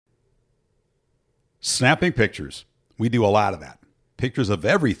Snapping pictures. We do a lot of that. Pictures of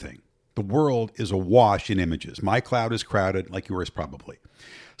everything. The world is awash in images. My cloud is crowded, like yours probably.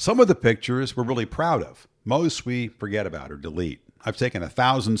 Some of the pictures we're really proud of. Most we forget about or delete. I've taken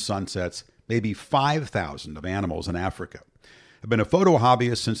 1,000 sunsets, maybe 5,000 of animals in Africa. I've been a photo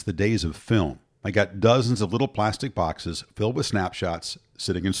hobbyist since the days of film. I got dozens of little plastic boxes filled with snapshots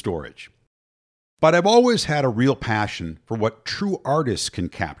sitting in storage. But I've always had a real passion for what true artists can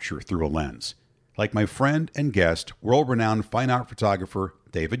capture through a lens. Like my friend and guest, world-renowned fine art photographer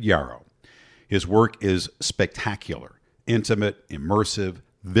David Yarrow. His work is spectacular, intimate, immersive,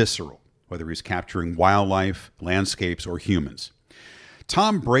 visceral, whether he's capturing wildlife, landscapes, or humans.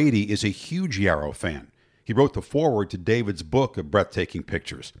 Tom Brady is a huge Yarrow fan. He wrote the foreword to David's book of breathtaking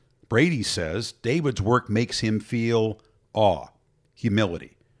pictures. Brady says David's work makes him feel awe,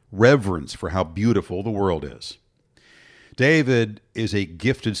 humility, reverence for how beautiful the world is. David is a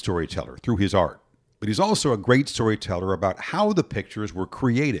gifted storyteller through his art, but he's also a great storyteller about how the pictures were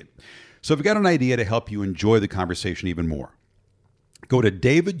created. So if you've got an idea to help you enjoy the conversation even more, go to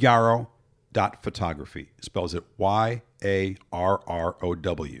davidyarrow.photography. Spells it Y-A-R-R-O-W.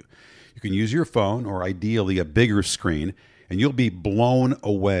 You can use your phone or ideally a bigger screen, and you'll be blown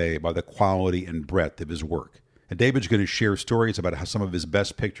away by the quality and breadth of his work. And David's going to share stories about how some of his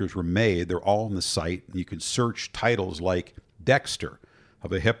best pictures were made. They're all on the site. And you can search titles like Dexter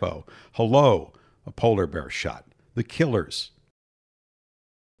of a hippo, Hello, a polar bear shot, The Killers,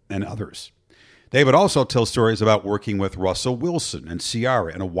 and others. David also tells stories about working with Russell Wilson and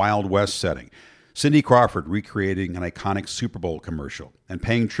Ciara in a Wild West setting, Cindy Crawford recreating an iconic Super Bowl commercial, and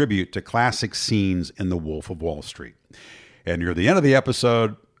paying tribute to classic scenes in The Wolf of Wall Street. And near the end of the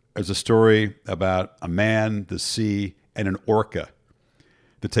episode, there's a story about a man, the sea, and an orca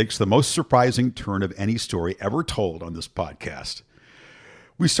that takes the most surprising turn of any story ever told on this podcast.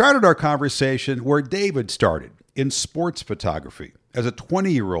 We started our conversation where David started, in sports photography. As a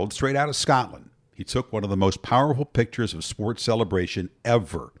 20-year-old straight out of Scotland, he took one of the most powerful pictures of sports celebration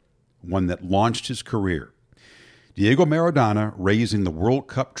ever, one that launched his career. Diego Maradona raising the World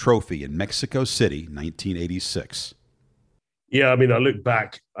Cup trophy in Mexico City, 1986. Yeah, I mean, I look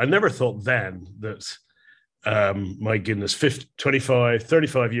back, I never thought then that, my goodness,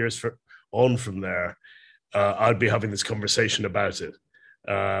 35 years on from there, I'd be having this conversation about it.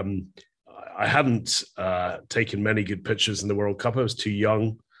 I hadn't taken many good pictures in the World Cup. I was too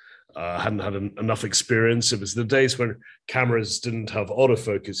young. I hadn't had enough experience. It was the days when cameras didn't have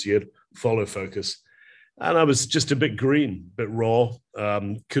autofocus, you had follow focus. And I was just a bit green, a bit raw,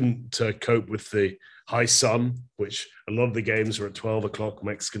 couldn't cope with the high sun, which a lot of the games were at 12 o'clock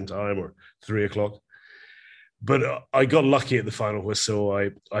Mexican time or 3 o'clock. But I got lucky at the final whistle.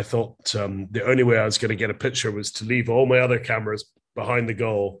 I thought the only way I was going to get a picture was to leave all my other cameras behind the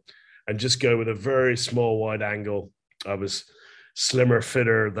goal and just go with a very small wide angle. I was slimmer,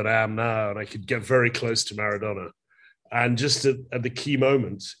 fitter than I am now, and I could get very close to Maradona. And just at the key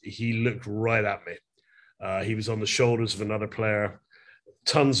moment, he looked right at me. He was on the shoulders of another player,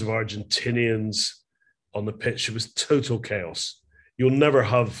 tons of Argentinians on the pitch. It was total chaos. You'll never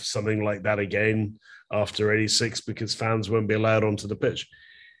have something like that again after 86 because fans won't be allowed onto the pitch.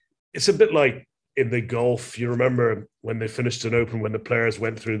 It's a bit like in the golf. You remember when they finished an Open, when the players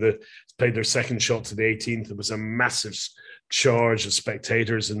played their second shot to the 18th, there was a massive charge of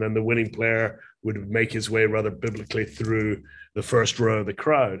spectators, and then the winning player would make his way rather biblically through the first row of the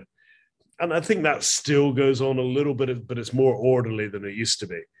crowd. And I think that still goes on a little bit, but it's more orderly than it used to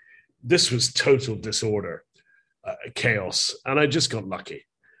be. This was total disorder, chaos, and I just got lucky.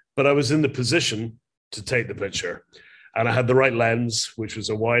 But I was in the position to take the picture, and I had the right lens, which was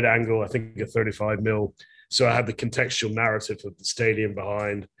a wide angle, I think a 35 mil. So I had the contextual narrative of the stadium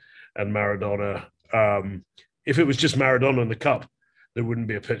behind and Maradona. If it was just Maradona in the cup, there wouldn't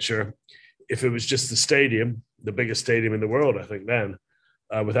be a picture. If it was just the stadium, the biggest stadium in the world, I think then,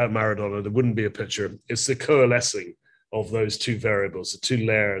 without Maradona, there wouldn't be a picture. It's the coalescing of those two variables, the two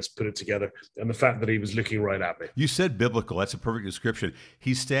layers, put it together, and the fact that he was looking right at me. You said biblical. That's a perfect description.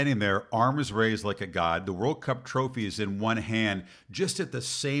 He's standing there, arms raised like a god. The World Cup trophy is in one hand, just at the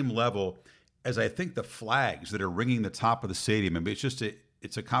same level as I think the flags that are ringing the top of the stadium. I mean,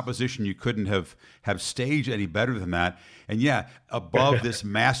 it's a composition you couldn't have staged any better than that. And yeah, above this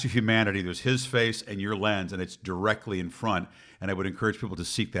massive humanity, there's his face and your lens, and it's directly in front. And I would encourage people to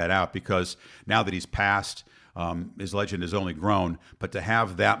seek that out, because now that he's passed, his legend has only grown. But to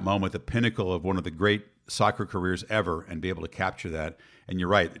have that moment, the pinnacle of one of the great soccer careers ever, and be able to capture that. And you're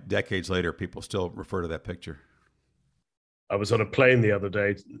right, decades later, people still refer to that picture. I was on a plane the other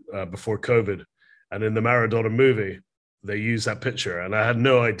day before COVID, and in the Maradona movie, they used that picture, and I had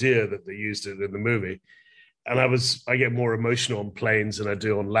no idea that they used it in the movie. And I get more emotional on planes than I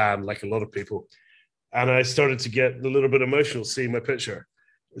do on land, like a lot of people. And I started to get a little bit emotional seeing my picture.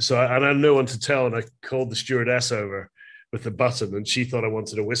 And I had no one to tell, and I called the stewardess over with the button, and she thought I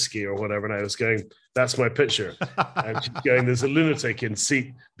wanted a whiskey or whatever. And I was going, "That's my picture." And she's going, "There's a lunatic in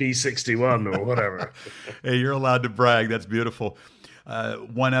seat B61 or whatever." Hey, you're allowed to brag. That's beautiful.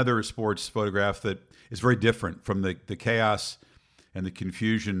 One other sports photograph that is very different from the chaos and the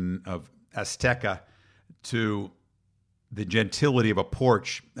confusion of Azteca to the gentility of a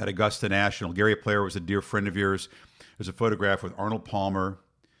porch at Augusta National. Gary Player was a dear friend of yours. There's a photograph with Arnold Palmer,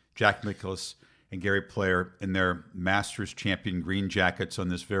 Jack Nicklaus, and Gary Player in their Masters champion green jackets on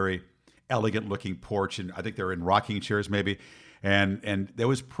this very elegant-looking porch, and I think they're in rocking chairs maybe. And that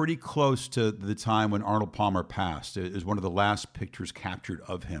was pretty close to the time when Arnold Palmer passed. It was one of the last pictures captured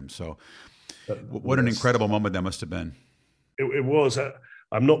of him. So what an incredible moment that must have been. It was.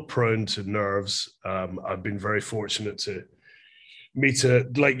 I'm not prone to nerves. I've been very fortunate to meet,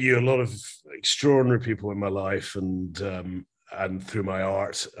 like you, a lot of extraordinary people in my life, and through my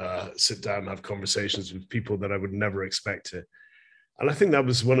art, sit down and have conversations with people that I would never expect to. And I think that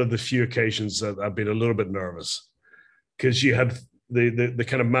was one of the few occasions that I've been a little bit nervous, because you had the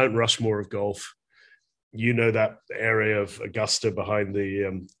kind of Mount Rushmore of golf. You know, that area of Augusta behind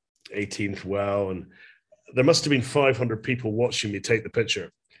the 18th well, and there must have been 500 people watching me take the picture.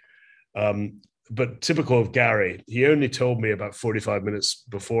 But typical of Gary, he only told me about 45 minutes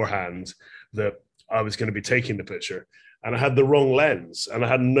beforehand that I was going to be taking the picture, and I had the wrong lens, and I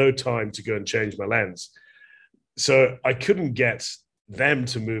had no time to go and change my lens. So I couldn't get them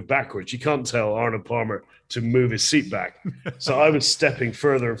to move backwards. You can't tell Arnold Palmer to move his seat back. So I was stepping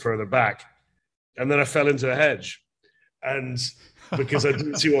further and further back, and then I fell into a hedge, and because I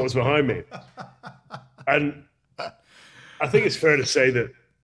didn't see what was behind me. And I think it's fair to say that,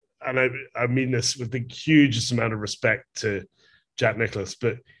 and I mean this with the hugest amount of respect to Jack Nicklaus,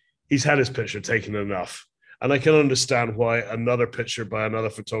 but he's had his picture taken enough. And I can understand why another picture by another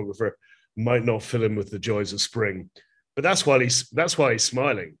photographer might not fill him with the joys of spring. But that's why he's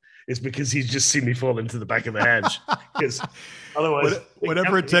smiling. It's because he's just seen me fall into the back of the hedge. Because otherwise,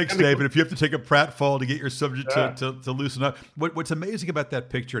 whatever it takes, David. If you have to take a pratfall to get your subject to loosen up. What's amazing about that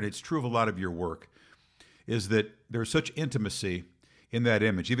picture, and it's true of a lot of your work, is that there's such intimacy in that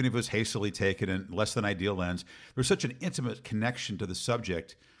image, even if it was hastily taken in less than ideal lens. There's such an intimate connection to the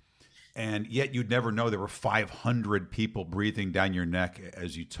subject, and yet you'd never know there were 500 people breathing down your neck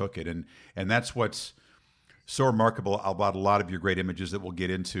as you took it, and that's what's so remarkable about a lot of your great images that we'll get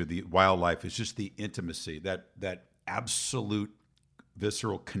into. The wildlife is just the intimacy, that absolute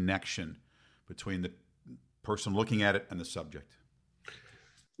visceral connection between the person looking at it and the subject.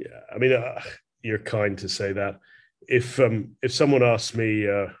 Yeah, I mean, you're kind to say that. If someone asked me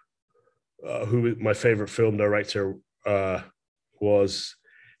who my favorite film director was,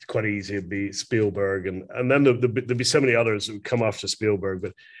 it's quite easy. It'd be Spielberg, and then there'd be so many others that would come after Spielberg.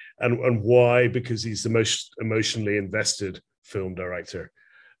 But and why? Because he's the most emotionally invested film director,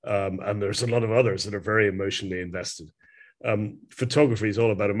 and there's a lot of others that are very emotionally invested. Photography is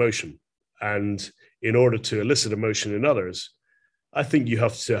all about emotion, and in order to elicit emotion in others, I think you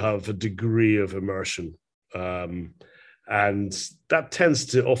have to have a degree of immersion. And that tends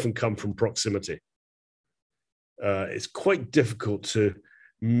to often come from proximity. It's quite difficult to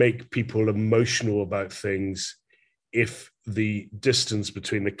make people emotional about things if the distance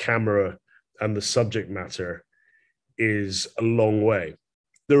between the camera and the subject matter is a long way.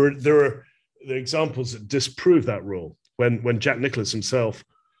 There are examples that disprove that rule. When Jack Nicklaus himself,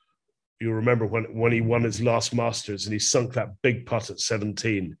 you'll remember when he won his last Masters and he sunk that big putt at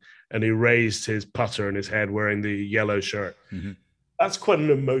 17 and he raised his putter in his head wearing the yellow shirt. Mm-hmm. That's quite an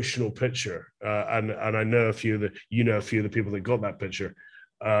emotional picture. And I know a few of the people that got that picture.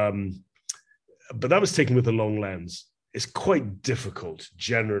 But that was taken with a long lens. It's quite difficult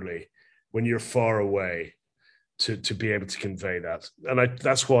generally when you're far away to be able to convey that. And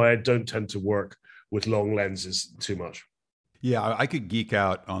that's why I don't tend to work with long lenses too much. Yeah, I could geek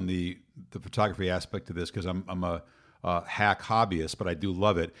out on the photography aspect of this because I'm a hack hobbyist, but I do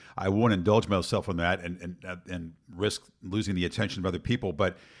love it. I won't indulge myself on that and risk losing the attention of other people.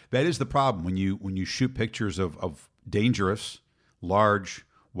 But that is the problem when you shoot pictures of dangerous, large,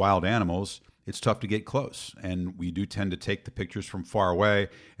 wild animals. It's tough to get close, and we do tend to take the pictures from far away,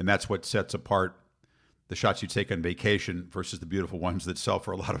 and that's what sets apart the shots you take on vacation versus the beautiful ones that sell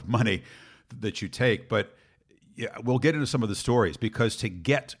for a lot of money that you take. But yeah, we'll get into some of the stories, because to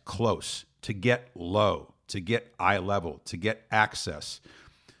get close, to get low, to get eye level, to get access,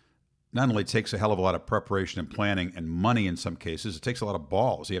 not only takes a hell of a lot of preparation and planning and money in some cases, it takes a lot of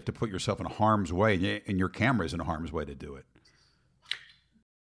balls. You have to put yourself in harm's way, and your camera is in harm's way to do it.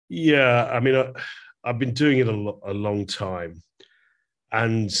 Yeah, I mean, I've been doing it a long time.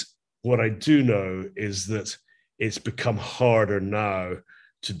 And what I do know is that it's become harder now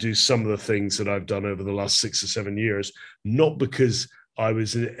to do some of the things that I've done over the last 6 or 7 years, not because I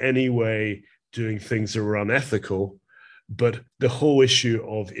was in any way doing things that were unethical, but the whole issue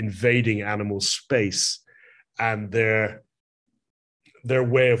of invading animal space and their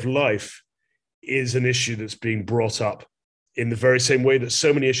way of life is an issue that's being brought up in the very same way that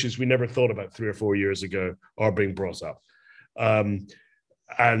so many issues we never thought about 3 or 4 years ago are being brought up.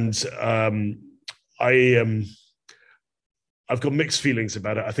 I've got mixed feelings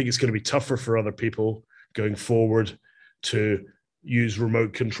about it. I think it's going to be tougher for other people going forward to use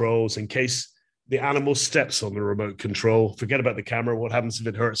remote controls in case the animal steps on the remote control. Forget about the camera. What happens if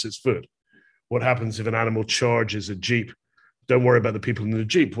it hurts its foot? What happens if an animal charges a Jeep? Don't worry about the people in the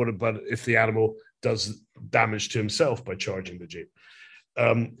Jeep. What about if the animal does damage to himself by charging the Jeep?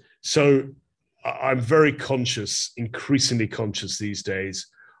 So I'm very conscious, increasingly conscious these days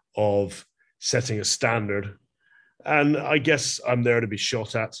of setting a standard. And I guess I'm there to be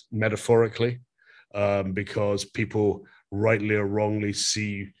shot at metaphorically, because people rightly or wrongly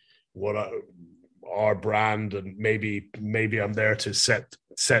see our brand, and maybe I'm there to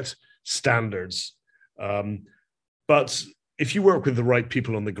set standards. But if you work with the right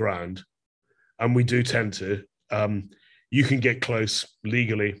people on the ground, and we do tend to, you can get close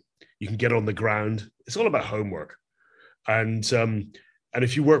legally. You can get on the ground. It's all about homework, and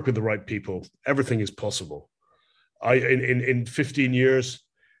if you work with the right people, everything is possible. In 15 years,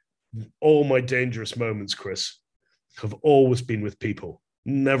 all my dangerous moments, Chris, have always been with people,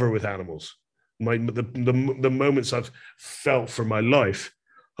 never with animals. The moments I've felt for my life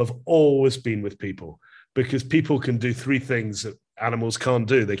have always been with people, because people can do 3 things that animals can't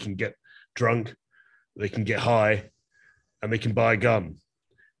do. They can get drunk, they can get high, and they can buy a gun.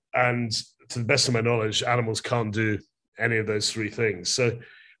 And to the best of my knowledge, animals can't do any of those 3 things. So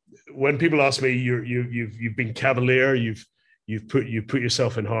when people ask me, you've been cavalier, you've put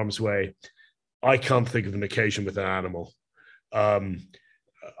yourself in harm's way, I can't think of an occasion with an animal.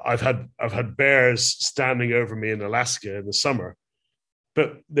 I've had bears standing over me in Alaska in the summer,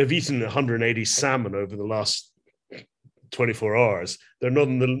 but they've eaten 180 salmon over the last 24 hours. They're not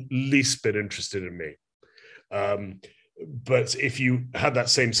in the least bit interested in me. But if you had that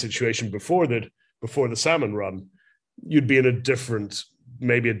same situation before the salmon run, you'd be in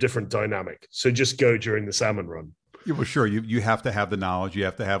maybe a different dynamic. So just go during the salmon run. Yeah, well, sure. You have to have the knowledge. You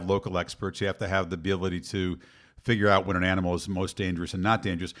have to have local experts. You have to have the ability to figure out when an animal is most dangerous and not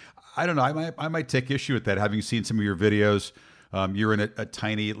dangerous. I don't know. I might take issue with that. Having seen some of your videos, you're in a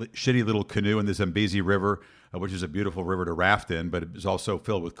tiny, shitty little canoe in the Zambezi River, which is a beautiful river to raft in, but it is also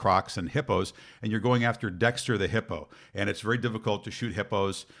filled with crocs and hippos. And you're going after Dexter the hippo. And it's very difficult to shoot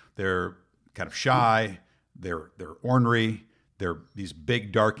hippos. They're kind of shy. They're ornery. They're these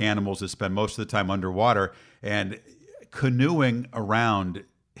big, dark animals that spend most of the time underwater. And canoeing around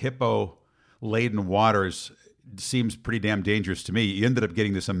hippo-laden waters seems pretty damn dangerous to me. You ended up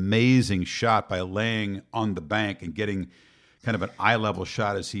getting this amazing shot by laying on the bank and getting kind of an eye-level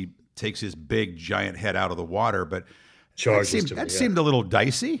shot as he takes his big, giant head out of the water. But that seemed a little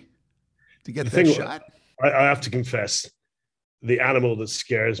dicey to get that shot. I have to confess, the animal that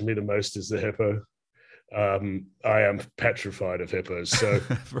scares me the most is the hippo. I am petrified of hippos. So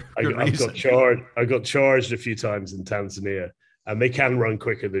I got charged a few times in Tanzania, and they can run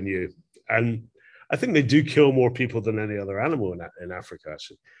quicker than you. And I think they do kill more people than any other animal in Africa,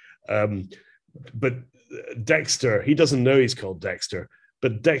 actually. But Dexter, he doesn't know he's called Dexter,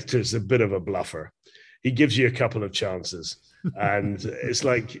 but Dexter's a bit of a bluffer. He gives you a couple of chances. And it's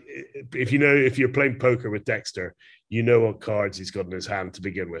like, if you're playing poker with Dexter, you know what cards he's got in his hand to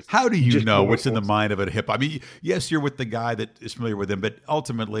begin with. How do you know what's in the mind of a hippo? I mean, yes, you're with the guy that is familiar with him, but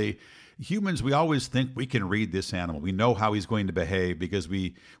ultimately, humans, we always think we can read this animal. We know how he's going to behave because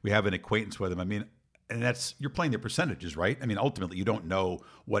we have an acquaintance with him. I mean, and you're playing the percentages, right? I mean, ultimately, you don't know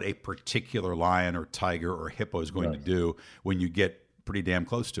what a particular lion or tiger or hippo is going to do when you get pretty damn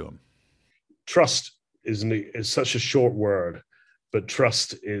close to him. Trust is such a short word, but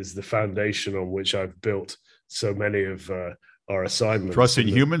trust is the foundation on which I've built so many of our assignments. Trust in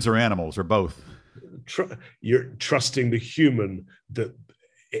humans or animals or both? You're trusting the human that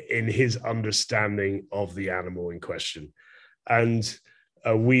in his understanding of the animal in question. And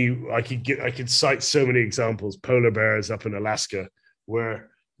I could cite so many examples, polar bears up in Alaska, where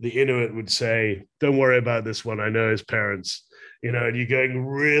the Inuit would say, "Don't worry about this one. I know his parents. You know, and you're going,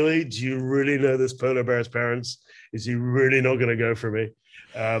 really? Do you really know this polar bear's parents? Is he really not going to go for me?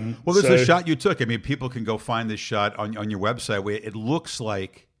 Well, there's a shot you took. I mean, people can go find this shot on your website where it looks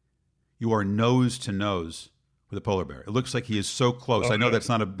like you are nose to nose with a polar bear. It looks like he is so close. Okay. I know that's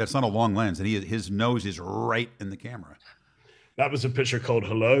not a long lens, and his nose is right in the camera. That was a picture called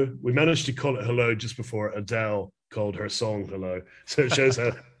Hello. We managed to call it Hello just before Adele called her song Hello. So it shows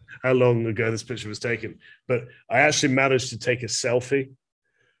how long ago this picture was taken. But I actually managed to take a selfie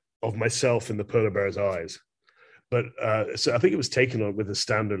of myself in the polar bear's eyes. But so I think it was taken on with a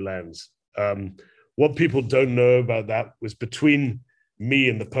standard lens. What people don't know about that was between me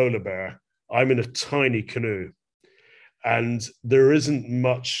and the polar bear, I'm in a tiny canoe. And there isn't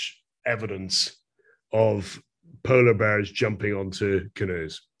much evidence of polar bears jumping onto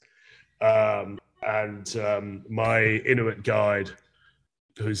canoes. My Inuit guide,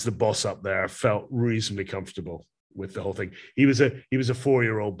 who's the boss up there, felt reasonably comfortable with the whole thing. He was a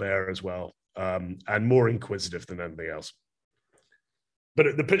 4-year-old bear as well, and more inquisitive than anything else.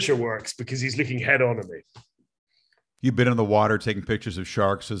 But the picture works because he's looking head on at me. You've been in the water taking pictures of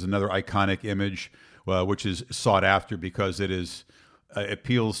sharks as another iconic image, which is sought after because it is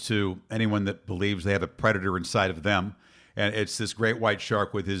appeals to anyone that believes they have a predator inside of them. And it's this great white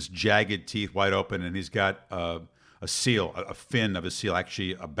shark with his jagged teeth wide open, and he's got a seal, a fin of a seal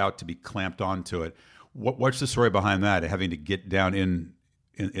actually about to be clamped onto it. What's the story behind that, having to get down in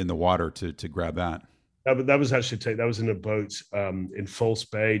the water to grab that? That was actually that was in a boat in False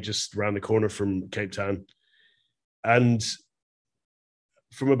Bay, just around the corner from Cape Town. And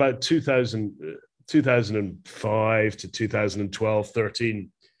from about 2005 to 2012,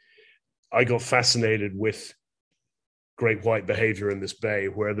 13, I got fascinated with great white behavior in this bay,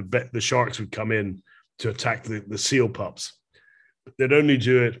 where the sharks would come in to attack the seal pups. They'd only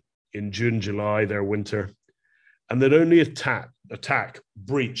do it in June, July, their winter, and they'd only attack,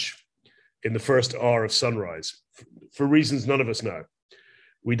 breach in the first hour of sunrise for reasons none of us know.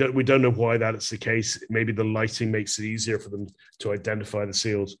 We don't know why that is the case. Maybe the lighting makes it easier for them to identify the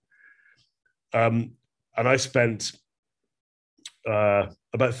seals. And I spent about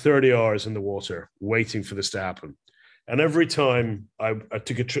 30 hours in the water waiting for this to happen. And every time I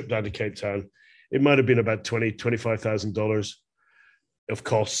took a trip down to Cape Town, it might have been about $25,000 of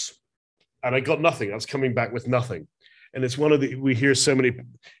costs. And I got nothing. I was coming back with nothing. And it's we hear so many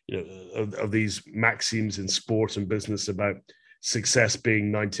of these maxims in sport and business about success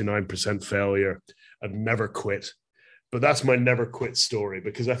being 99% failure and never quit. But that's my never quit story,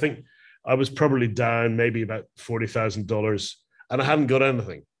 because I think I was probably down maybe about $40,000 and I hadn't got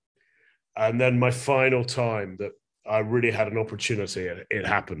anything. And then my final time that I really had an opportunity, it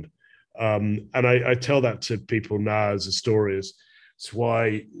happened. And I tell that to people now as a story. It's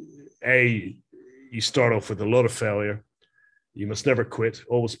why, you start off with a lot of failure. You must never quit,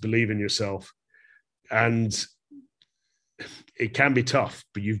 always believe in yourself. And it can be tough,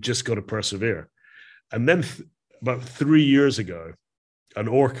 but you've just got to persevere. And then about 3 years ago, an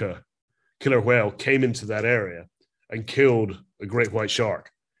orca killer whale came into that area and killed a great white shark.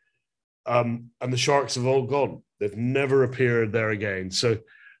 And the sharks have all gone. They've never appeared there again. So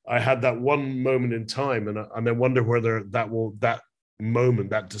I had that one moment in time, and I wonder whether that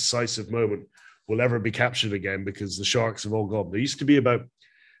decisive moment will ever be captured again, because the sharks have all gone. There used to be about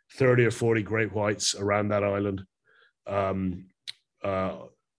 30 or 40 great whites around that island, about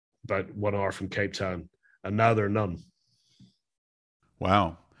 1 hour from Cape Town, and now there are none.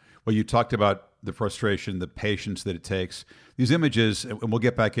 Wow. Well, you talked about the frustration, the patience that it takes. These images, and we'll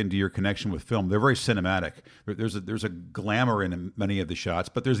get back into your connection with film, they're very cinematic. There's a glamour in many of the shots,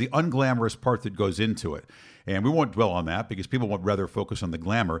 but there's the unglamorous part that goes into it. And we won't dwell on that because people would rather focus on the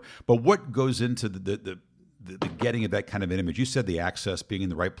glamour. But what goes into the getting of that kind of an image? You said the access, being in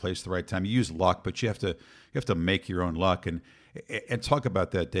the right place at the right time. You use luck, but you have to make your own luck. And talk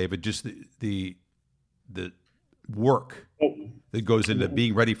about that, David. Just the work that goes into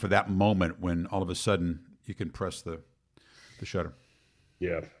being ready for that moment when all of a sudden you can press the shutter.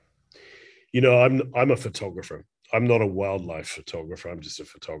 Yeah. I'm a photographer. I'm not a wildlife photographer. I'm just a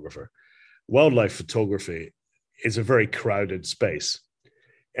photographer. Wildlife photography is a very crowded space.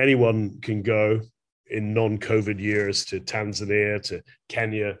 Anyone can go in non-COVID years to Tanzania, to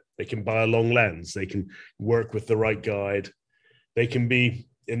Kenya. They can buy a long lens. They can work with the right guide. They can be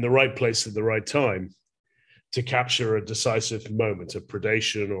in the right place at the right time to capture a decisive moment of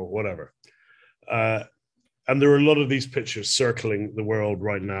predation or whatever. And there are a lot of these pictures circling the world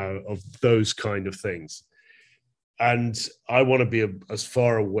right now of those kind of things. And I want to be as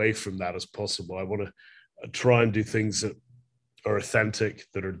far away from that as possible. I want to try and do things that are authentic,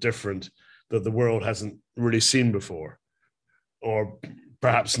 that are different, that the world hasn't really seen before. or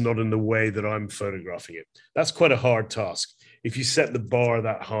perhaps not in the way that I'm photographing it. That's quite a hard task. If you set the bar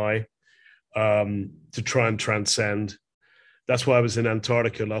that high to try and transcend, that's why I was in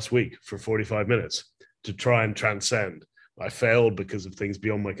Antarctica last week for 45 minutes to try and transcend. I failed because of things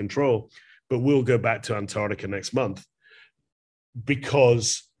beyond my control, but we'll go back to Antarctica next month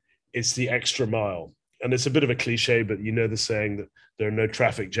because it's the extra mile. And it's a bit of a cliche, but you know the saying that there are no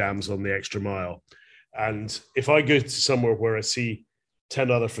traffic jams on the extra mile. And if I go to somewhere where I see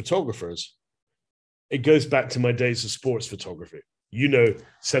 10 other photographers, it goes back to my days of sports photography. You know,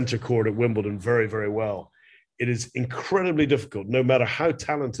 center court at Wimbledon very, very well. It is incredibly difficult, no matter how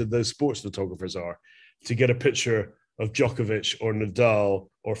talented those sports photographers are, to get a picture of Djokovic or Nadal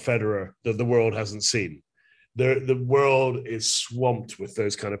or Federer that the world hasn't seen. The world is swamped with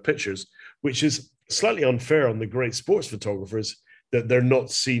those kind of pictures, which is slightly unfair on the great sports photographers that they're not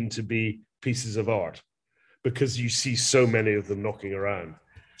seen to be pieces of art because you see so many of them knocking around.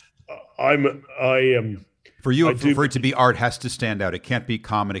 For you, for it to be art has to stand out. It can't be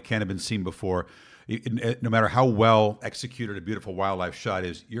common. It can't have been seen before. No matter how well executed a beautiful wildlife shot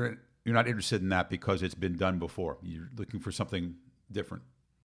is, you're not interested in that because it's been done before. You're looking for something different.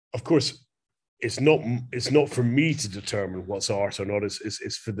 Of course, it's not for me to determine what's art or not.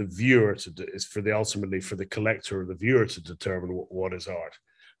 It's for the viewer ultimately for the collector or the viewer to determine what is art.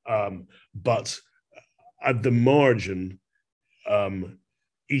 But at the margin,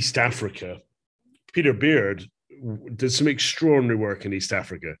 East Africa, Peter Beard did some extraordinary work in East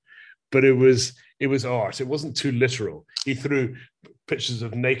Africa, but it was art. It wasn't too literal. He threw pictures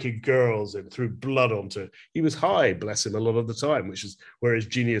of naked girls and threw blood onto. He was high, bless him, a lot of the time, which is where his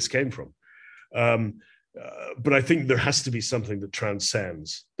genius came from. But I think there has to be something that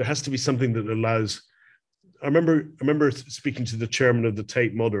transcends. There has to be something that allows. I remember speaking to the chairman of the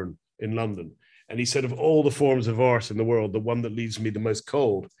Tate Modern in London, and he said, of all the forms of art in the world, the one that leaves me the most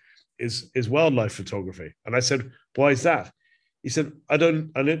cold is wildlife photography. And I said, why is that? He said, I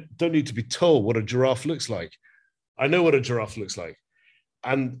don't need to be told what a giraffe looks like. I know what a giraffe looks like.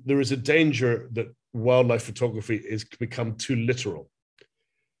 And there is a danger that wildlife photography is become too literal.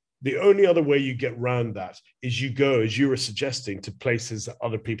 The only other way you get around that is you go, as you were suggesting, to places that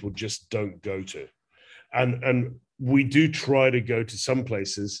other people just don't go to. And we do try to go to some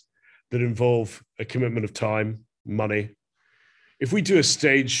places that involve a commitment of time, money. If we do a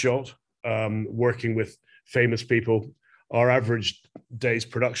stage shot working with famous people, our average day's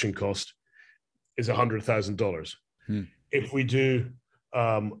production cost is $100,000. If we do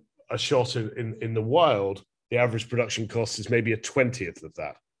a shot in the wild, the average production cost is maybe a 20th of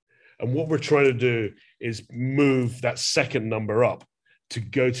that. And what we're trying to do is move that second number up to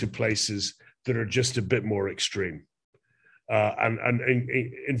go to places that are just a bit more extreme and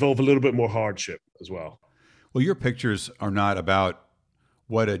involve a little bit more hardship as well. Well, your pictures are not about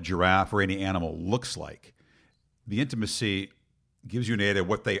what a giraffe or any animal looks like. The intimacy gives you an idea of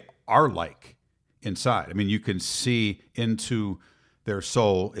what they are like inside. I mean, you can see into their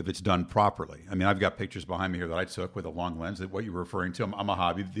soul if it's done properly. I mean, I've got pictures behind me here that I took with a long lens, that what you're referring to. I'm a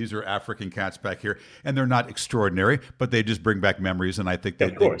hobby. These are African cats back here, and they're not extraordinary, but they just bring back memories, and I think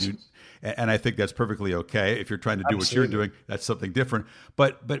that they do. And I think that's perfectly okay. If you're trying to do what you're doing, that's something different.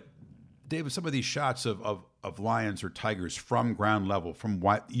 But David, some of these shots of lions or tigers from ground level, from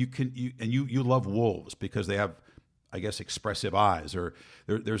what you love wolves because they have, I guess, expressive eyes, or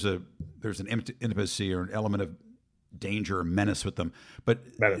there's an intimacy or an element of danger or menace with them. But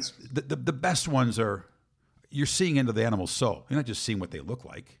the best ones are, you're seeing into the animal's soul. You're not just seeing what they look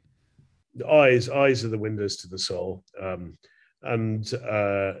like. The eyes are the windows to the soul. And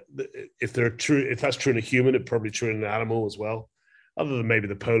if that's true in a human, it's probably true in an animal as well. Other than maybe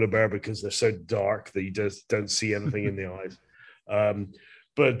the polar bear, because they're so dark that you just don't see anything in the eyes.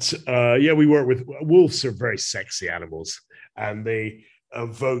 But we work with wolves. Are very sexy animals, and they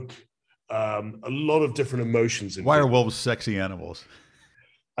evoke a lot of different emotions. Why are wolves sexy animals?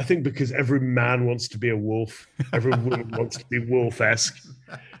 I think because every man wants to be a wolf. Every woman wants to be wolf-esque.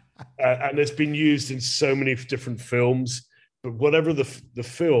 And it's been used in so many different films. But whatever the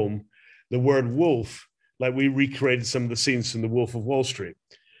film, the word wolf, like we recreated some of the scenes from The Wolf of Wall Street.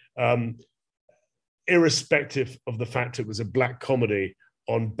 Irrespective of the fact it was a black comedy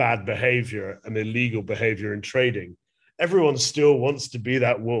on bad behavior and illegal behavior in trading, everyone still wants to be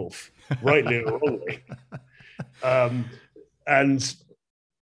that wolf, rightly or wrongly. And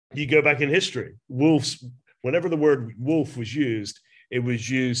you go back in history, wolves, whenever the word wolf was used, it was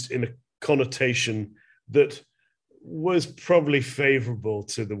used in a connotation that was probably favorable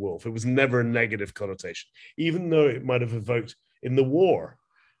to the wolf. It was never a negative connotation, even though it might have evoked in the war,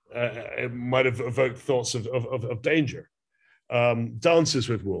 it might have evoked thoughts of danger. Dances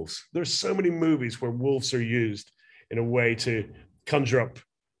with Wolves. There's so many movies where wolves are used in a way to conjure up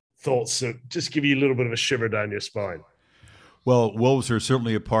thoughts that just give you a little bit of a shiver down your spine. Well, wolves are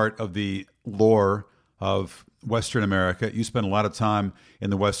certainly a part of the lore of Western America. You spend a lot of time in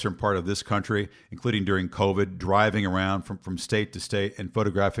the western part of this country, including during COVID, driving around from state to state and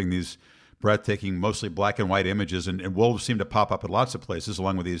photographing these breathtaking, mostly black and white images. And wolves seem to pop up at lots of places,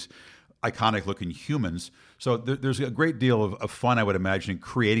 along with these iconic looking humans. So there's a great deal of fun, I would imagine, in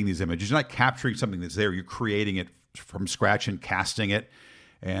creating these images. You're not capturing something that's there, you're creating it from scratch and casting it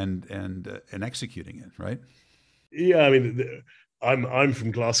and executing it, right? Yeah, I mean, I'm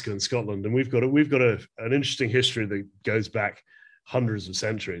from Glasgow in Scotland, and we've got an interesting history that goes back hundreds of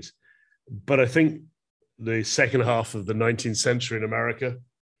centuries. But I think the second half of the 19th century in America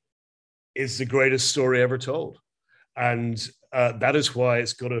is the greatest story ever told. And that is why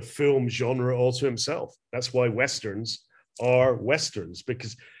it's got a film genre all to himself. That's why Westerns are Westerns,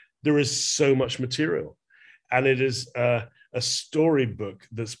 because there is so much material. And it is a storybook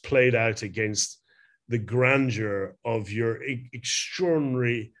that's played out against the grandeur of your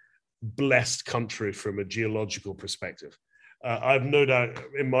extraordinary blessed country from a geological perspective. I've no doubt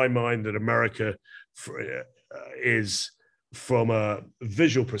in my mind that America is, from a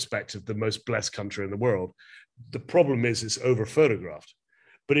visual perspective, the most blessed country in the world. The problem is it's over-photographed.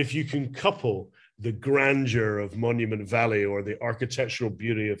 But if you can couple the grandeur of Monument Valley or the architectural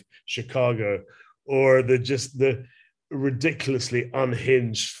beauty of Chicago or the ridiculously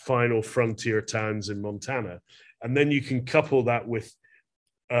unhinged final frontier towns in Montana, and then you can couple that with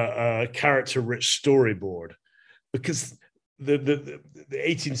a character-rich storyboard, because the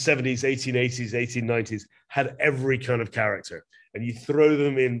 1870s, 1880s, 1890s had every kind of character, and you throw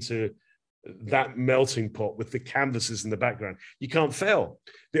them into that melting pot with the canvases in the background, you can't fail.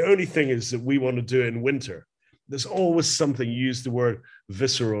 The only thing is that we want to do it in winter. There's always something, you used the word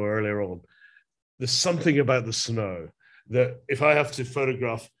visceral earlier on. There's something about the snow that if I have to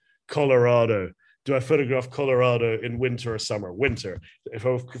photograph Colorado, do I photograph Colorado in winter or summer? Winter. If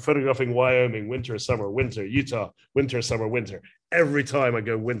I'm photographing Wyoming, winter or summer? Winter. Utah, winter or summer? Winter. Every time I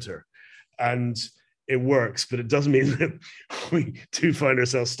go winter. And it works, but it does mean that we do find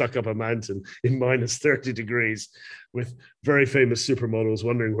ourselves stuck up a mountain in minus 30 degrees with very famous supermodels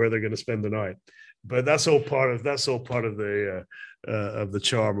wondering where they're going to spend the night. But that's all part of the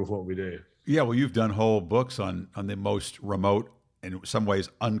charm of what we do. Yeah, well, you've done whole books on the most remote and in some ways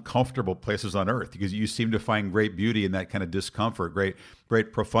uncomfortable places on Earth, because you seem to find great beauty in that kind of discomfort,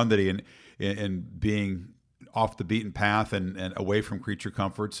 great profundity in being off the beaten path and away from creature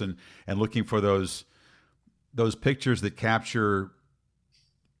comforts and looking for those pictures that capture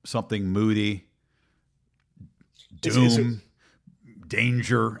something moody, doom,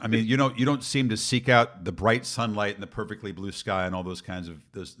 danger. I mean, you don't seem to seek out the bright sunlight and the perfectly blue sky and all those kinds of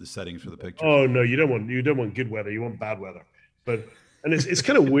the settings for the pictures. Oh no, you don't want good weather. You want bad weather. And it's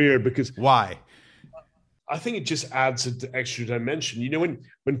kind of weird because why? I think it just adds an extra dimension. You know,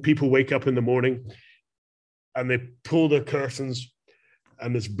 when people wake up in the morning and they pull their curtains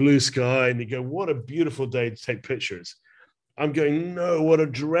and there's blue sky and you go, what a beautiful day to take pictures. I'm going, no, what a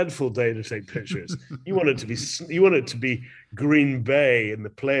dreadful day to take pictures. You want it to be Green Bay in the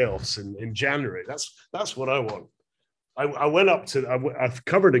playoffs in January. That's what I want. I went up to, I've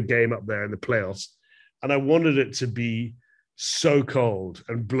covered a game up there in the playoffs, and I wanted it to be so cold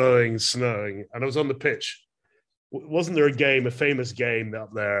and blowing, snowing, and I was on the pitch. Wasn't there a famous game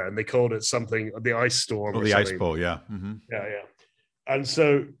up there, and they called it something, the ice storm? Oh, the something. ice bowl, yeah. Mm-hmm. Yeah. And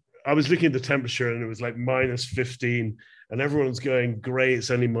so I was looking at the temperature, and it was like minus 15, and everyone's going, great, it's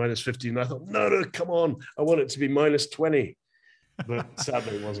only minus 15. And I thought, no, come on, I want it to be minus 20. But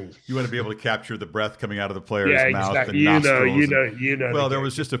sadly, it wasn't. You want to be able to capture the breath coming out of the player's mouth exactly. and nostrils. You know. Well, there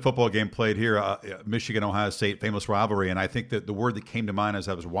was just a football game played here, Michigan, Ohio State, famous rivalry, and I think that the word that came to mind as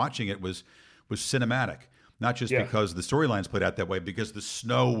I was watching it was cinematic. Not just because the storylines played out that way, because the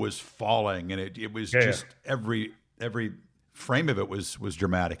snow was falling, and it was just every frame of it was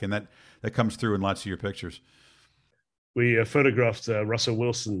dramatic, and that comes through in lots of your pictures. We photographed Russell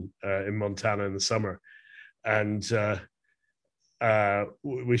Wilson in Montana in the summer, and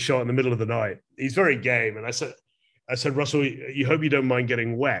we shot in the middle of the night. He's very game, and I said, Russell, you hope you don't mind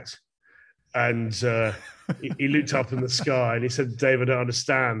getting wet. And he looked up in the sky and he said, Dave, I don't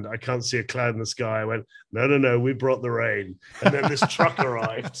understand. I can't see a cloud in the sky. I went, no, we brought the rain. And then this truck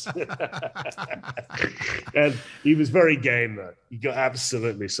arrived. And he was very game, though. He got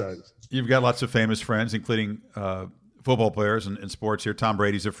absolutely soaked. You've got lots of famous friends, including football players and sports here. Tom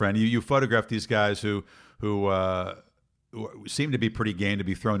Brady's a friend. You photograph these guys who seem to be pretty game to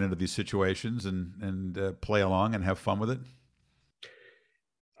be thrown into these situations and play along and have fun with it.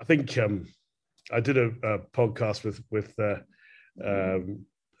 I think I did a podcast with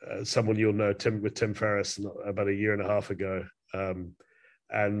someone you'll know, Tim Ferriss, about a year and a half ago. And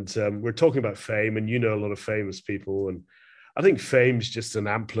we're talking about fame, and you know a lot of famous people. And I think fame's just an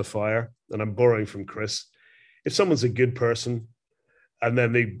amplifier, and I'm borrowing from Chris. If someone's a good person and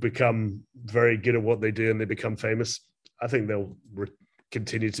then they become very good at what they do and they become famous, I think they'll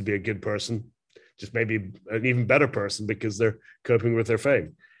continue to be a good person, just maybe an even better person because they're coping with their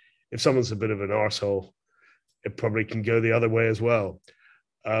fame. If someone's a bit of an arsehole, it probably can go the other way as well.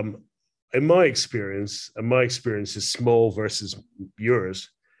 In my experience, and my experience is small versus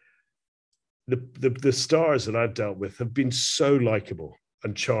yours, the stars that I've dealt with have been so likable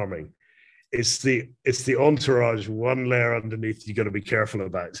and charming. It's the entourage, one layer underneath you got to be careful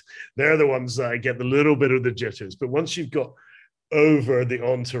about. They're the ones that get the little bit of the jitters. But once you've got over the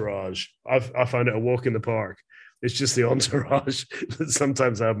entourage, I find it a walk in the park. It's just the entourage that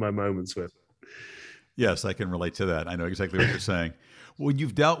sometimes I have my moments with. Yes, I can relate to that. I know exactly what you're saying. When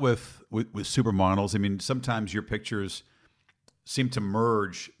you've dealt with supermodels, I mean, sometimes your pictures seem to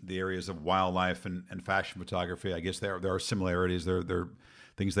merge the areas of wildlife and fashion photography. I guess there are similarities. There are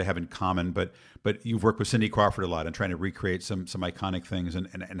things they have in common. But you've worked with Cindy Crawford a lot and trying to recreate some iconic things.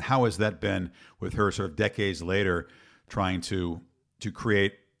 And how has that been with her sort of decades later, trying to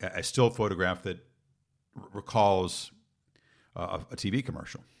create a still photograph that recalls a TV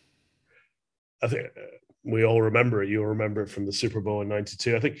commercial? I think we all remember it. You'll remember it from the Super Bowl in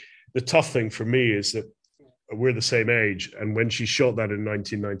 '92. I think the tough thing for me is that we're the same age. And when she shot that in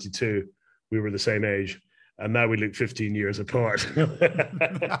 1992, we were the same age. And now we look 15 years apart.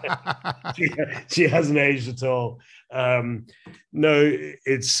 she hasn't aged at all. No,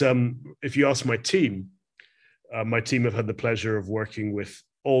 it's if you ask my team have had the pleasure of working with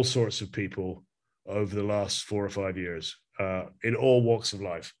all sorts of people over the last 4 or 5 years in all walks of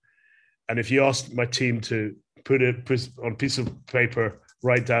life. And if you ask my team to put on a piece of paper,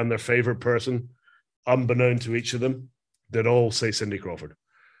 write down their favorite person, unbeknown to each of them, they'd all say Cindy Crawford.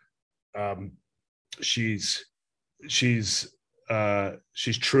 She's true,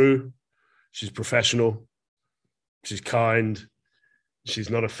 she's professional, she's kind, she's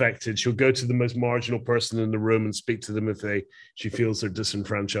not affected. She'll go to the most marginal person in the room and speak to them if she feels they're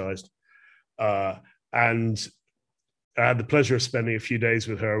disenfranchised. And I had the pleasure of spending a few days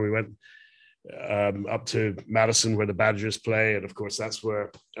with her. We went up to Madison where the Badgers play, and of course that's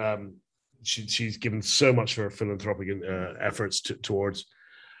where she's given so much for her philanthropic efforts towards.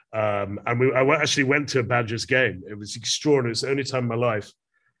 And I actually went to a Badgers game. It was extraordinary. It was the only time in my life,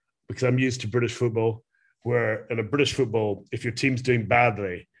 because I'm used to British football, where in a British football, if your team's doing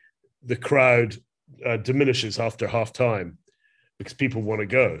badly, the crowd diminishes after half time because people want to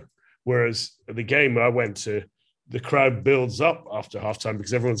go. Whereas at the game I went to, the crowd builds up after half time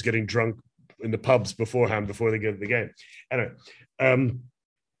because everyone's getting drunk in the pubs beforehand before they go to the game. Anyway,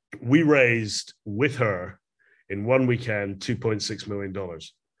 we raised with her in one weekend $2.6 million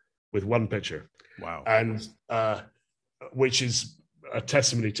with one picture. Wow. And which is a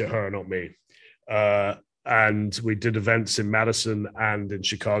testimony to her, not me. And we did events in Madison and in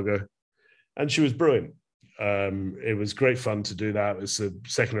Chicago, and she was brilliant. It was great fun to do that. It's the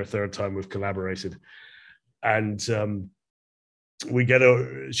second or third time we've collaborated. And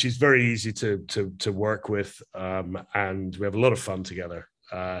she's very easy to work with, and we have a lot of fun together.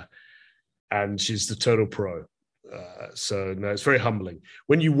 And she's the total pro. So no, it's very humbling.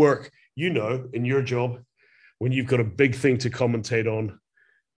 When you work, in your job, when you've got a big thing to commentate on,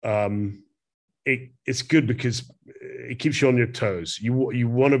 it's good because it keeps you on your toes. You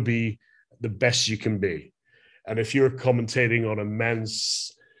want to be the best you can be. And if you're commentating on a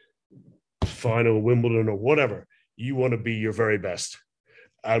men's final, Wimbledon or whatever, you want to be your very best.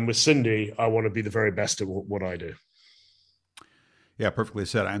 And with Cindy, I want to be the very best at what I do. Yeah, perfectly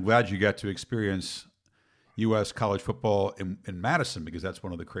said. I'm glad you got to experience U.S. college football in Madison, because that's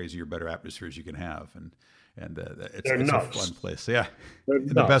one of the crazier, better atmospheres you can have. And it's a fun place. Yeah, in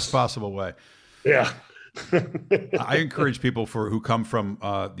the best possible way. Yeah. I encourage people who come from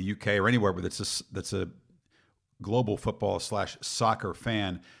the UK or anywhere, but that's a global football / soccer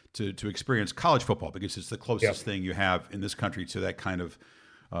fan to experience college football, because it's the closest thing you have in this country to that kind of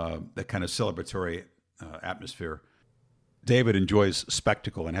celebratory atmosphere. David enjoys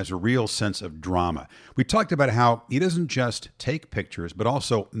spectacle and has a real sense of drama. We talked about how he doesn't just take pictures, but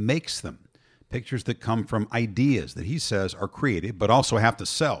also makes them. Pictures that come from ideas that he says are creative, but also have to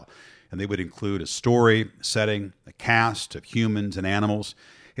sell. And they would include a story, setting, a cast of humans and animals.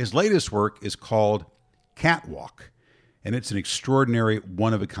 His latest work is called Catwalk, and it's an extraordinary,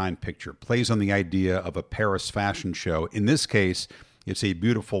 one-of-a-kind picture. Plays on the idea of a Paris fashion show. In this case, It's a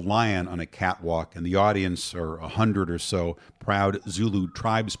beautiful lion on a catwalk, and the audience are 100 or so proud Zulu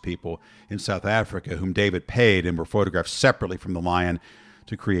tribes people in South Africa whom David paid and were photographed separately from the lion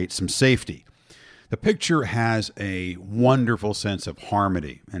to create some safety. The picture has a wonderful sense of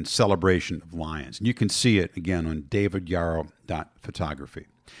harmony and celebration of lions. And you can see it again on davidyarrow.photography.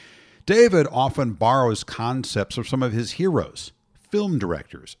 David often borrows concepts from some of his heroes, film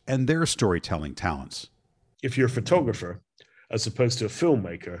directors, and their storytelling talents. If you're a photographer, as opposed to a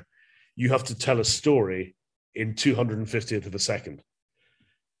filmmaker, you have to tell a story in 250th of a second.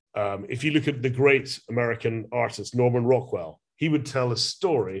 If you look at the great American artist, Norman Rockwell, he would tell a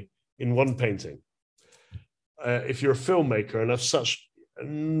story in one painting. If you're a filmmaker, and I have such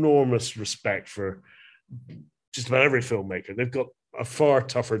enormous respect for just about every filmmaker, they've got a far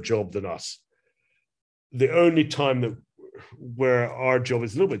tougher job than us. The only time where our job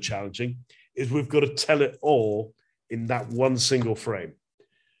is a little bit challenging is we've got to tell it all in that one single frame,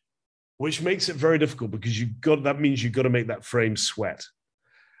 which makes it very difficult because that means you've got to make that frame sweat.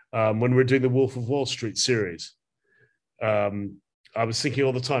 When we're doing the Wolf of Wall Street series, I was thinking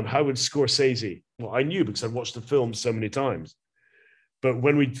all the time, how would Scorsese? Well, I knew because I'd watched the film so many times. But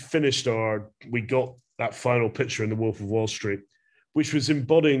when we finished we got that final picture in the Wolf of Wall Street, which was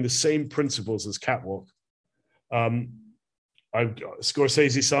embodying the same principles as Catwalk.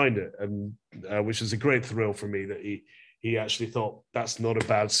 Scorsese signed it, and which was a great thrill for me that he actually thought that's not a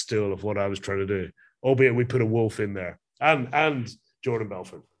bad still of what I was trying to do, albeit we put a wolf in there and Jordan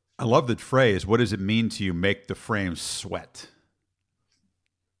Belfort. I love that phrase. What does it mean to you? Make the frame sweat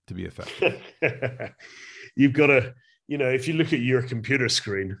to be effective. You've got to, if you look at your computer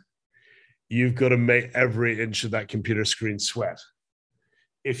screen, you've got to make every inch of that computer screen sweat.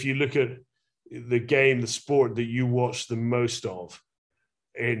 If you look at the sport that you watch the most of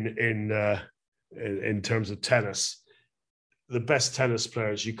in terms of tennis, the best tennis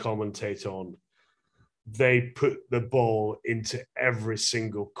players you commentate on, they put the ball into every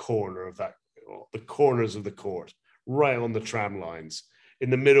single corner of the corners of the court, right on the tram lines, in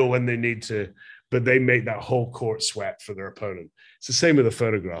the middle when they need to, but they make that whole court sweat for their opponent. It's the same with a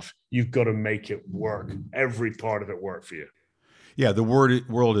photograph. You've got to make it work, every part of it work for you. Yeah, the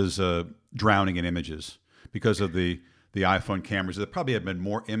world is drowning in images because of the iPhone cameras. There probably have been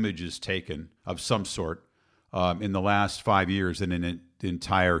more images taken of some sort in the last 5 years than in the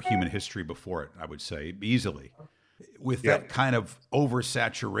entire human history before it, I would say, easily. With that kind of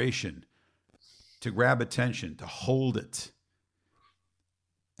oversaturation, to grab attention, to hold it,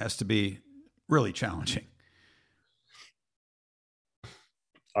 has to be really challenging.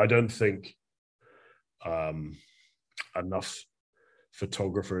 I don't think enough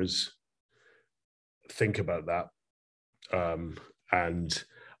photographers think about that. And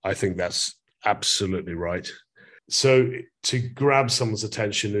I think that's absolutely right. So to grab someone's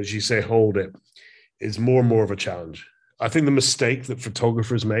attention, as you say, hold it, is more and more of a challenge. I think the mistake that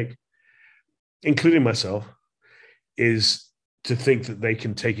photographers make, including myself, is to think that they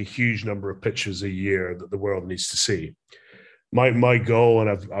can take a huge number of pictures a year that the world needs to see. My goal,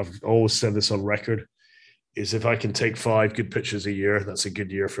 and I've always said this on record, is if I can take 5 good pictures a year, that's a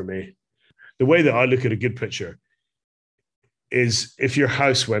good year for me. The way that I look at a good picture is if your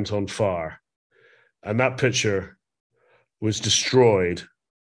house went on fire and that picture was destroyed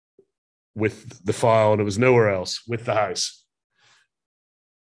with the file and it was nowhere else with the house,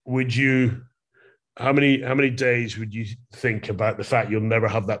 how many days would you think about the fact you'll never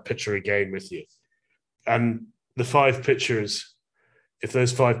have that picture again with you? And the 5 pictures, if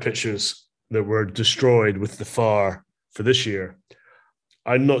those 5 pictures that were destroyed with the fire for this year,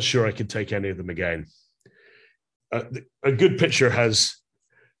 I'm not sure I could take any of them again. A good picture has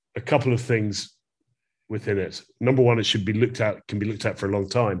a couple of things within it. Number one, it should be can be looked at for a long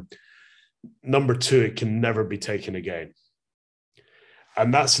time. Number two, it can never be taken again.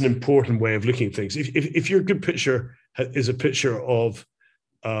 And that's an important way of looking at things. If your good picture is a picture of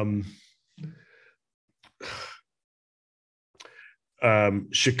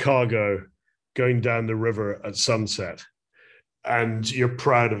Chicago going down the river at sunset, and you're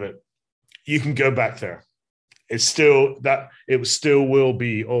proud of it, you can go back there. It still will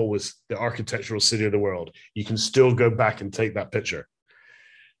be always the architectural city of the world. You can still go back and take that picture.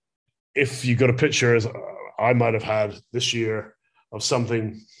 If you got a picture, as I might have had this year, of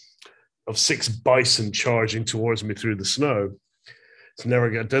 6 bison charging towards me through the snow, I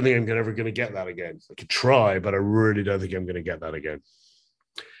don't think I'm ever going to get that again. I could try, but I really don't think I'm going to get that again.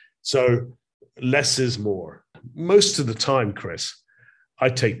 So less is more. Most of the time, Chris, I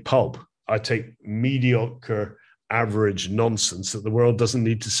take pulp. I take mediocre, average nonsense that the world doesn't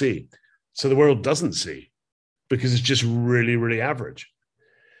need to see. So the world doesn't see. because it's just really, really average.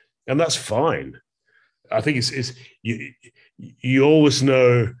 And that's fine. I think it's you always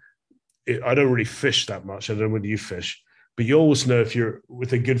know. I don't really fish that much. I don't know whether you fish, but you always know if you're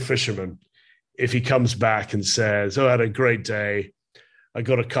with a good fisherman, if he comes back and says, "Oh, I had a great day. I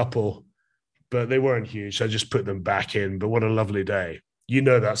got a couple, but they weren't huge. So I just put them back in. But what a lovely day." You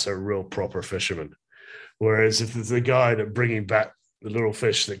know that's a real proper fisherman. Whereas if there's a guy that bringing back the little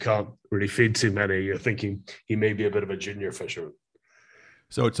fish that can't really feed too many, you're thinking he may be a bit of a junior fisherman.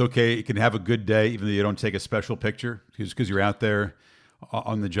 So it's okay. You can have a good day, even though you don't take a special picture because you're out there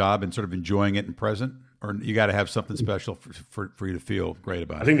on the job and sort of enjoying it and present, or you got to have something special for you to feel great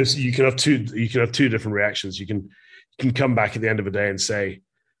about it. I think you can have two different reactions. You can come back at the end of the day and say,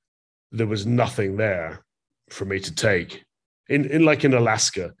 there was nothing there for me to take. In like in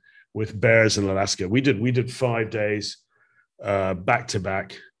Alaska, with bears in Alaska, we did 5 days back to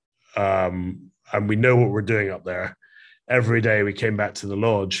back, and we know what we're doing up there. Every day we came back to the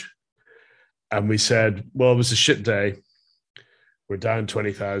lodge and we said, well, it was a shit day. We're down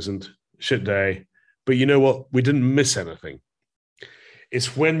 20,000, shit day. But you know what? We didn't miss anything.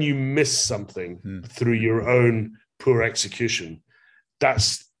 It's when you miss something through your own poor execution,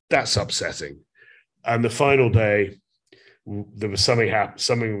 that's upsetting. And the final day, there was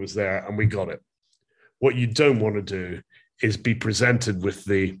something was there and we got it. What you don't want to do is be presented with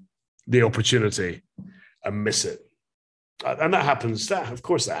the opportunity and miss it. And that happens. Of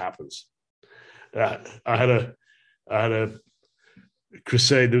course that happens. I had a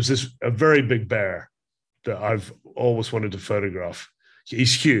crusade. There was a very big bear that I've always wanted to photograph.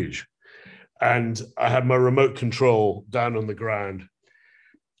 He's huge. And I had my remote control down on the ground.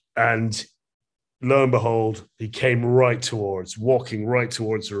 And lo and behold, he came walking right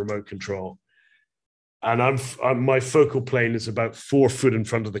towards the remote control. And my focal plane is about 4 foot in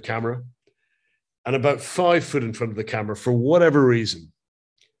front of the camera. And about 5 foot in front of the camera, for whatever reason,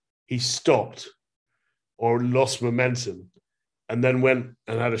 he stopped or lost momentum and then went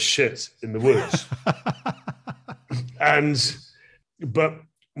and had a shit in the woods. But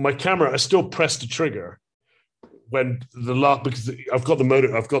my camera, I still pressed the trigger when because I've got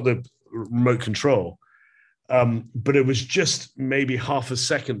the remote control. But it was just maybe half a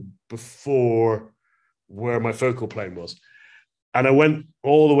second before where my focal plane was. And I went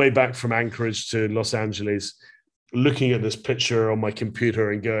all the way back from Anchorage to Los Angeles, looking at this picture on my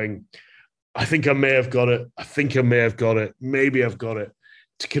computer and going, I think I may have got it. I think I may have got it. Maybe I've got it,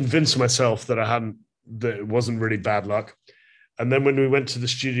 to convince myself that that it wasn't really bad luck. And then when we went to the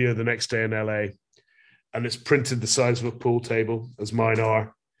studio the next day in LA, and it's printed the size of a pool table, as mine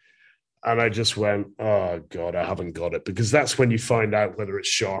are, and I just went, oh God, I haven't got it. Because that's when you find out whether it's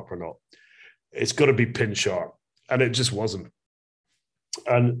sharp or not. It's got to be pin sharp. And it just wasn't.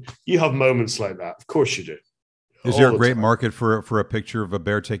 And you have moments like that. Of course you do. Is there a great market for a picture of a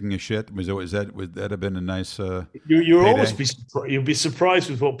bear taking a shit? Would that have been a nice you'll always you'll be surprised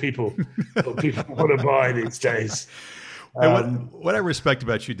with what people want to buy these days. What I respect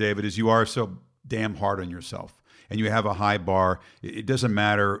about you, David, is you are so damn hard on yourself. And you have a high bar. It doesn't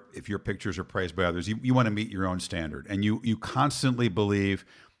matter if your pictures are praised by others. You want to meet your own standard. And you constantly believe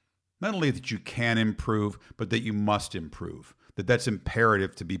not only that you can improve, but that you must improve. That's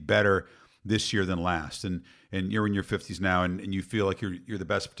imperative to be better this year than last. And you're in your 50s now, and you feel like you're the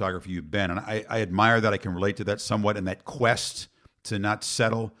best photographer you've been. And I admire that. I can relate to that somewhat, in that quest to not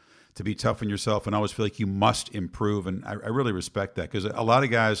settle, to be tough on yourself, and I always feel like you must improve. And I really respect that, because a lot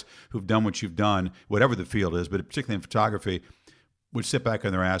of guys who've done what you've done, whatever the field is, but particularly in photography, would sit back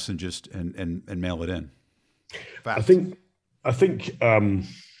on their ass and just and mail it in. Fast. I think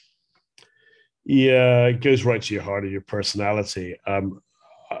yeah, it goes right to your heart and your personality.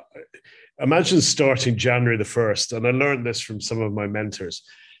 Imagine starting January the 1st, and I learned this from some of my mentors.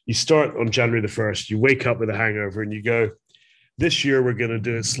 You start on January the 1st, you wake up with a hangover and you go, this year we're going to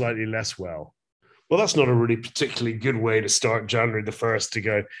do it slightly less well. Well, that's not a really particularly good way to start January the 1st, to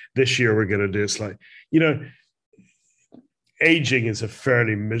go, this year we're going to do it slightly. Aging is a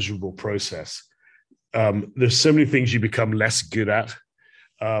fairly miserable process. There's so many things you become less good at.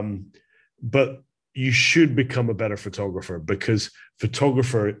 But you should become a better photographer, because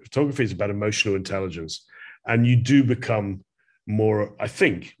photography is about emotional intelligence, and you do become more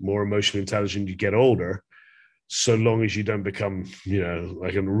emotionally intelligent you get older, so long as you don't become,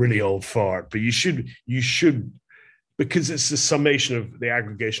 like a really old fart. But you should, because it's the summation of the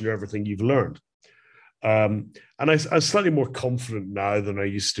aggregation of everything you've learned. And I'm slightly more confident now than I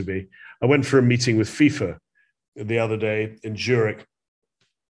used to be. I went for a meeting with FIFA the other day in Zurich.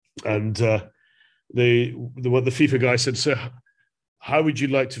 And the FIFA guy said, so how would you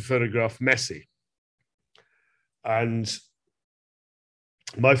like to photograph Messi? And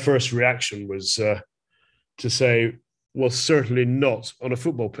my first reaction was to say, well, certainly not on a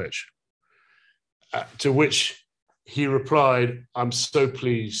football pitch. To which he replied, I'm so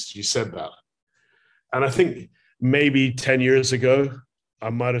pleased you said that. And I think maybe 10 years ago, I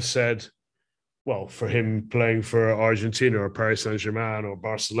might have said, well, for him playing for Argentina or Paris Saint-Germain or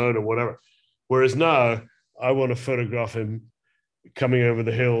Barcelona, whatever. Whereas now, I want to photograph him coming over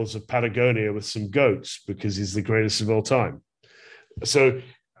the hills of Patagonia with some goats because he's the greatest of all time. So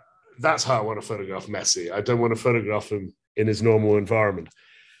that's how I want to photograph Messi. I don't want to photograph him in his normal environment.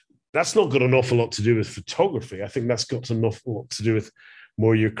 That's not got an awful lot to do with photography. I think that's got an awful lot to do with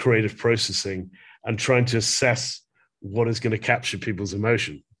more your creative processing and trying to assess what is going to capture people's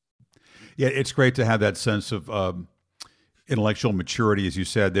emotion. Yeah, it's great to have that sense of intellectual maturity, as you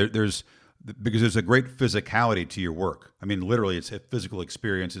said. Because there's a great physicality to your work. I mean, literally, it's a physical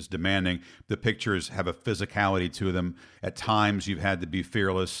experience. It's demanding. The pictures have a physicality to them. At times, you've had to be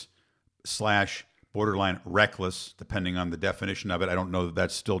fearless / borderline reckless, depending on the definition of it. I don't know that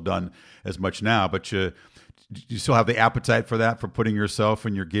that's still done as much now, but you still have the appetite for that, for putting yourself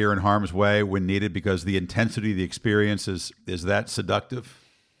and your gear in harm's way when needed, because the intensity of the experience is that seductive?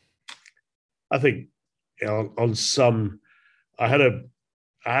 I think on some, I had a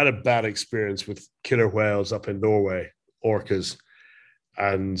bad experience with killer whales up in Norway, orcas.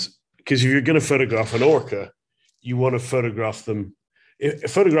 And because if you're going to photograph an orca, you want to photograph them.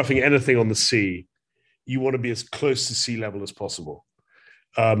 Photographing anything on the sea, you want to be as close to sea level as possible.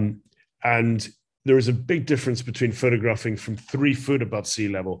 And there is a big difference between photographing from 3 foot above sea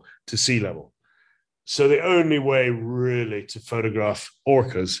level to sea level. So the only way really to photograph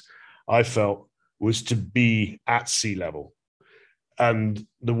orcas, I felt, was to be at sea level. And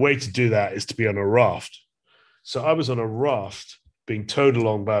the way to do that is to be on a raft. So I was on a raft being towed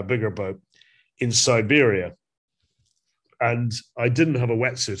along by a bigger boat in Siberia. And I didn't have a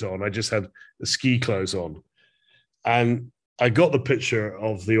wetsuit on. I just had the ski clothes on. And I got the picture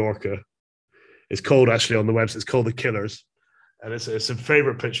of the orca. It's called, actually, on the website, it's called The Killers. And it's a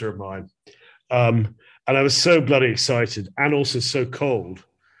favorite picture of mine. And I was so bloody excited and also so cold.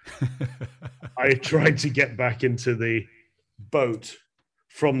 I tried to get back into the boat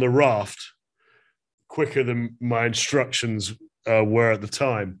from the raft quicker than my instructions were at the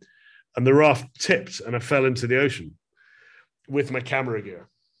time. And the raft tipped and I fell into the ocean with my camera gear.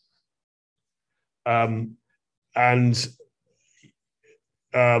 And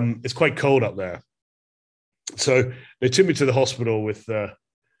it's quite cold up there. So they took me to the hospital with,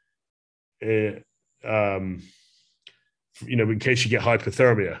 in case you get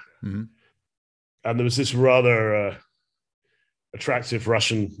hypothermia. Mm-hmm. And there was this rather attractive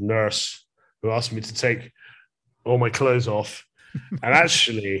Russian nurse who asked me to take all my clothes off. And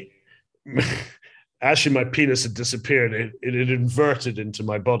actually my penis had disappeared. It had inverted into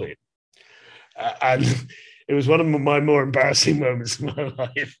my body. And it was one of my more embarrassing moments in my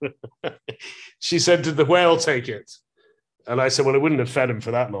life. She said, "Did the whale take it?" And I said, "Well, it wouldn't have fed him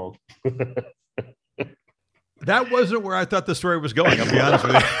for that long." That wasn't where I thought the story was going, I'll be honest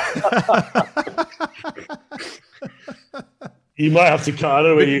with you. You might have to cut. I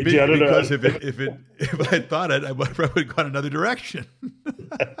don't know. Because if I thought it, I would have gone another direction.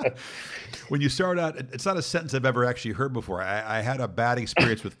 When you start out, it's not a sentence I've ever actually heard before. I had a bad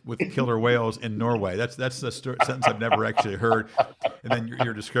experience with killer whales in Norway. That's a sentence I've never actually heard. And then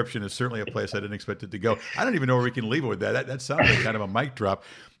your description is certainly a place I didn't expect it to go. I don't even know where we can leave it with that. That sounds like kind of a mic drop.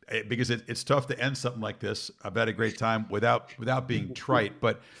 Because it's tough to end something like this. I've had a great time without being trite.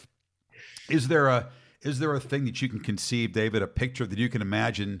 But is there a thing that you can conceive, David, a picture that you can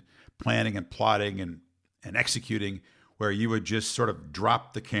imagine planning and plotting and executing, where you would just sort of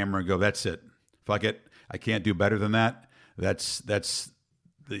drop the camera and go, "That's it, fuck it, I can't do better than that. That's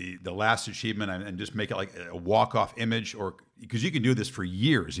the last achievement," and just make it like a walk-off image, or because you can do this for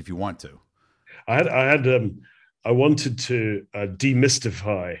years if you want to. I wanted to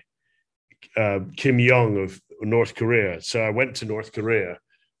demystify Kim Jong of North Korea. So I went to North Korea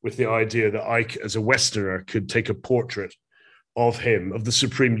with the idea that I, as a Westerner, could take a portrait of him, of the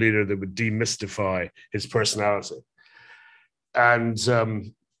supreme leader, that would demystify his personality. And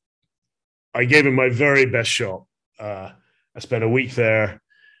I gave him my very best shot. I spent a week there,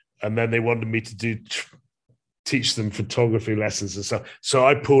 and then they wanted me to teach them photography lessons and stuff. So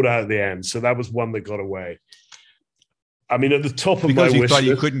I pulled out at the end. So that was one that got away. I mean, at the top of my wish list. Because you thought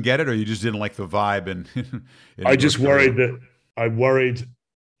you couldn't get it, or you just didn't like the vibe? And I just worried that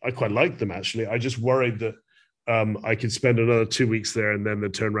I quite liked them, actually. I just worried that I could spend another 2 weeks there and then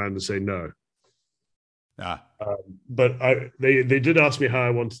they'd turn around and say no. But they did ask me how I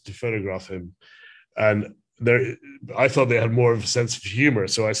wanted to photograph him. And I thought they had more of a sense of humor.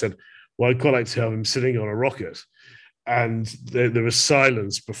 So I said, well, I'd quite like to have him sitting on a rocket. And there was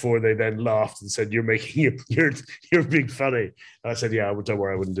silence before they then laughed and said, "You're making you're being funny." And I said, "Yeah, don't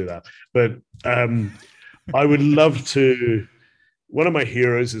worry, I wouldn't do that." But I would love to. One of my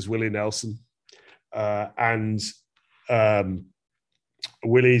heroes is Willie Nelson, and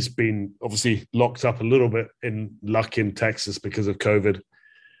Willie's been obviously locked up a little bit in Texas because of COVID.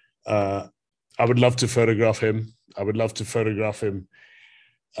 I would love to photograph him. I would love to photograph him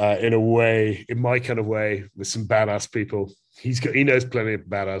in a way, in my kind of way, with some badass people. He knows plenty of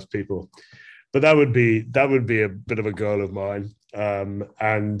badass people, but that would be a bit of a goal of mine.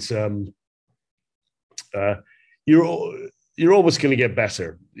 You're always going to get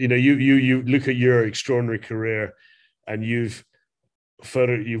better. You know, you look at your extraordinary career, and you've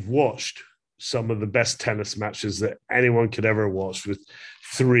watched some of the best tennis matches that anyone could ever watch with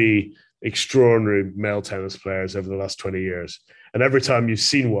 3 extraordinary male tennis players over the last 20 years. And every time you've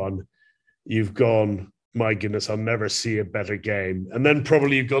seen one, you've gone, my goodness, I'll never see a better game. And then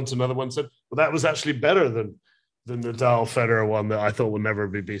probably you've gone to another one and said, well, that was actually better than the Nadal Federer one that I thought would never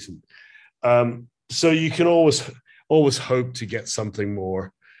be beaten. So you can always hope to get something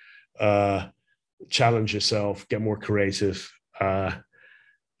more, challenge yourself, get more creative. I'm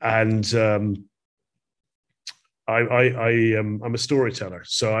a storyteller.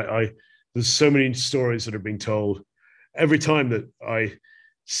 So there's so many stories that are being told. Every time that I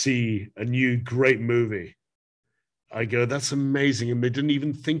see a new great movie, I go, that's amazing. And they didn't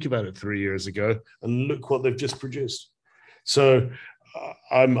even think about it 3 years ago. And look what they've just produced. So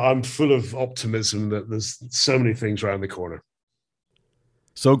I'm full of optimism that there's so many things around the corner.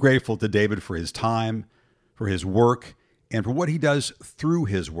 So grateful to David for his time, for his work, and for what he does through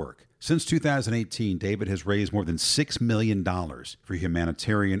his work. Since 2018, David has raised more than $6 million for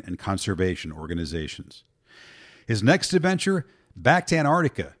humanitarian and conservation organizations. His next adventure, back to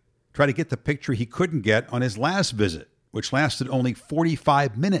Antarctica, try to get the picture he couldn't get on his last visit, which lasted only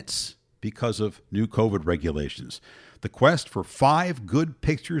 45 minutes because of new COVID regulations. The quest for 5 good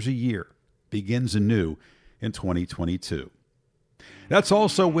pictures a year begins anew in 2022. That's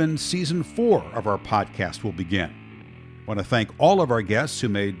also when season 4 of our podcast will begin. I want to thank all of our guests who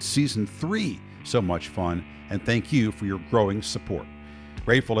made season 3 so much fun, and thank you for your growing support.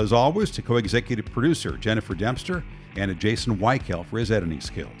 Grateful as always to co-executive producer Jennifer Dempster and to Jason Weikel for his editing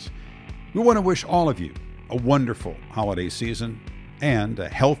skills. We want to wish all of you a wonderful holiday season and a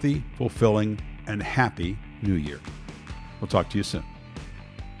healthy, fulfilling, and happy New Year. We'll talk to you soon.